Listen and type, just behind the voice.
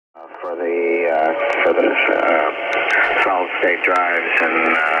for the solid state drives,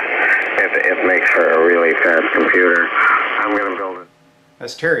 and it makes for a really fast computer. I'm going to build it.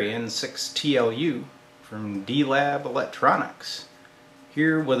 That's Terry, N6TLU from D-Lab Electronics,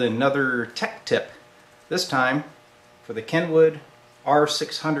 here with another tech tip. This time for the Kenwood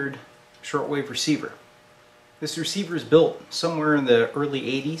R-600 shortwave receiver. This receiver is built somewhere in the early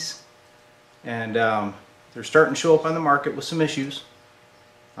 80s, and they're starting to show up on the market with some issues.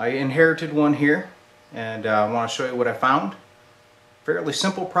 I inherited one here, and I want to show you what I found. Fairly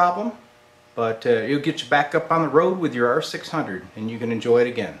simple problem, but it'll get you back up on the road with your R-600, and you can enjoy it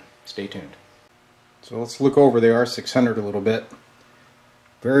again. Stay tuned. So let's look over the R-600 a little bit.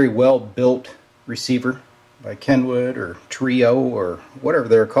 Very well built receiver by Kenwood or Trio or whatever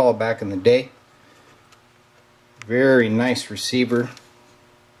they were called back in the day. Very nice receiver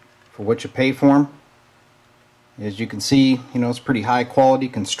for what you pay for them. As you can see, it's pretty high quality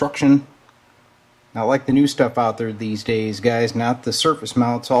construction. Not like the new stuff out there these days, guys. Not the surface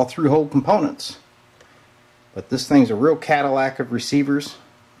mounts, all through-hole components. But this thing's a real Cadillac of receivers.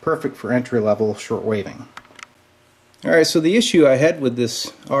 Perfect for entry-level shortwaving. Alright, so the issue I had with this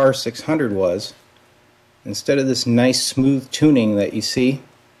R600 was, instead of this nice smooth tuning that you see,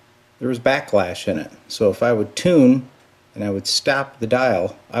 there was backlash in it. So if I would tune and I would stop the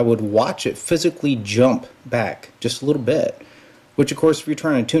dial, I would watch it physically jump back just a little bit. Which, of course, if you're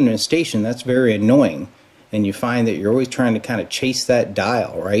trying to tune in a station, that's very annoying. And you find that you're always trying to kind of chase that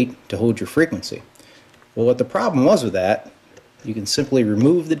dial, right, to hold your frequency. Well, what the problem was with that, you can simply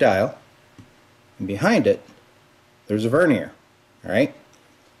remove the dial, and behind it, there's a vernier, all right?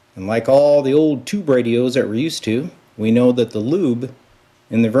 And like all the old tube radios that we're used to, we know that the lube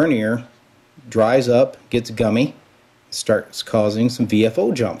in the vernier dries up, gets gummy, starts causing some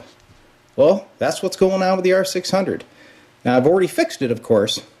VFO jump. Well, that's what's going on with the R600. Now, I've already fixed it, of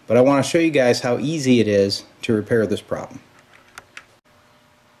course, but I want to show you guys how easy it is to repair this problem.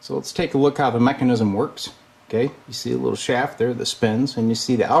 So let's take a look how the mechanism works. Okay, you see a little shaft there that spins, and you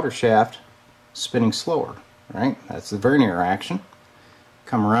see the outer shaft spinning slower, right? That's the vernier action.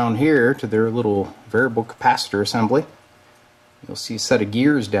 Come around here to their little variable capacitor assembly. You'll see a set of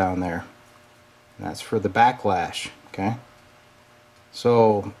gears down there. And that's for the backlash, okay?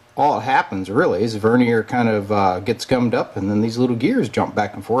 So all that happens really is the vernier kind of gets gummed up, and then these little gears jump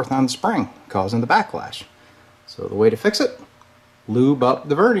back and forth on the spring, causing the backlash. So the way to fix it, lube up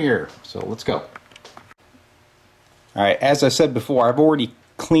the vernier. So let's go. Alright, as I said before, I've already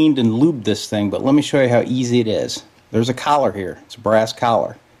cleaned and lubed this thing, but let me show you how easy it is. There's a collar here. It's a brass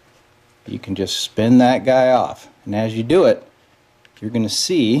collar. You can just spin that guy off, and as you do it, you're going to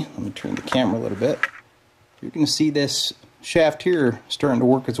see, let me turn the camera a little bit, you're going to see this shaft here starting to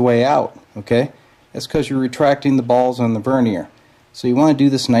work its way out, okay? That's because you're retracting the balls on the vernier. So you want to do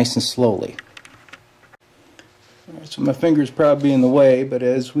this nice and slowly. Alright, so my finger's probably in the way, but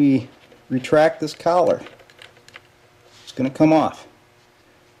as we retract this collar, it's going to come off.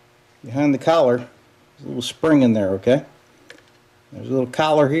 Behind the collar, there's a little spring in there, okay? There's a little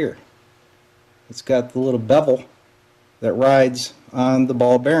collar here. It's got the little bevel that rides on the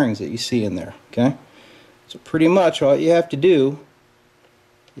ball bearings that you see in there, okay? So pretty much all you have to do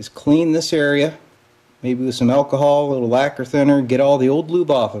is clean this area, maybe with some alcohol, a little lacquer thinner, get all the old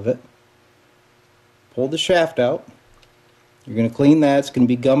lube off of it, pull the shaft out, you're going to clean that, it's going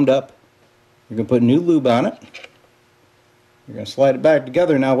to be gummed up, you're going to put new lube on it, you're going to slide it back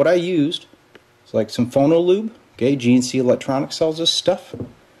together. Now what I used is like some phono lube, okay, GNC Electronics sells this stuff.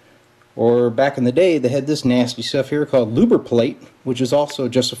 Or back in the day, they had this nasty stuff here called Lubriplate, which is also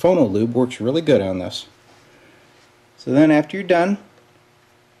just a phono lube. Works really good on this. So then after you're done,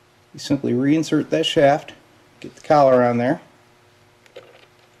 you simply reinsert that shaft, get the collar on there,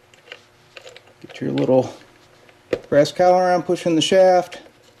 get your little brass collar on, push in the shaft,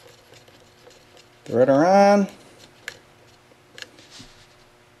 thread her on,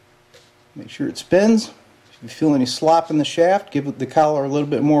 make sure it spins. If you feel any slop in the shaft, give the collar a little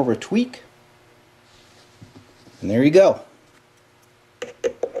bit more of a tweak. And there you go.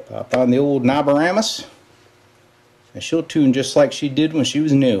 Pop on the old Knoberamus, and she'll tune just like she did when she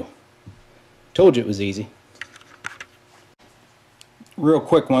was new. Told you it was easy. Real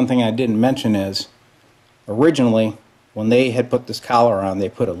quick, one thing I didn't mention is, originally, when they had put this collar on, they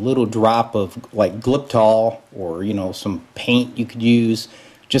put a little drop of like Gliptol or, some paint you could use,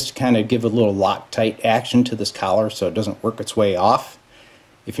 just to kind of give a little Loctite action to this collar so it doesn't work its way off.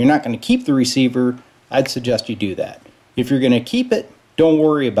 If you're not going to keep the receiver, I'd suggest you do that. If you're going to keep it, don't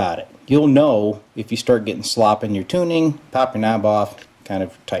worry about it. You'll know if you start getting slop in your tuning, pop your knob off, kind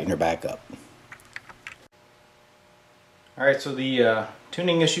of tighten her back up. Alright, so the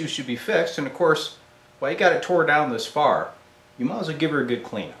tuning issues should be fixed. And of course, while you got it tore down this far, you might as well give her a good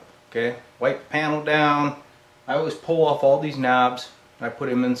cleanup. Okay, wipe the panel down. I always pull off all these knobs. I put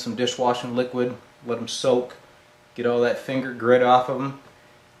them in some dishwashing liquid, let them soak, get all that finger grit off of them,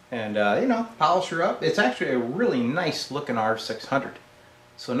 and you know, polish her up. It's actually a really nice looking R-600.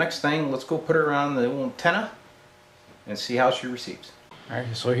 So next thing, let's go put her on the little antenna and see how she receives.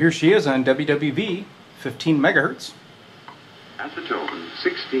 Alright, so here she is on WWV, 15 megahertz. Acetone,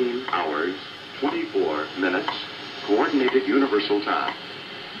 16 hours, 24 minutes, coordinated universal time.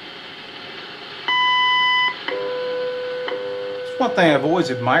 That's one thing I've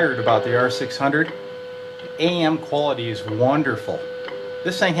always admired about the R-600. The AM quality is wonderful.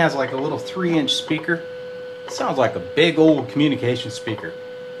 This thing has like a little 3-inch speaker. It sounds like a big old communication speaker.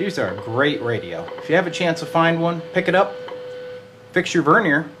 These are a great radio. If you have a chance to find one, pick it up, fix your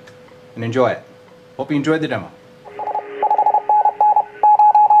vernier, and enjoy it. Hope you enjoyed the demo.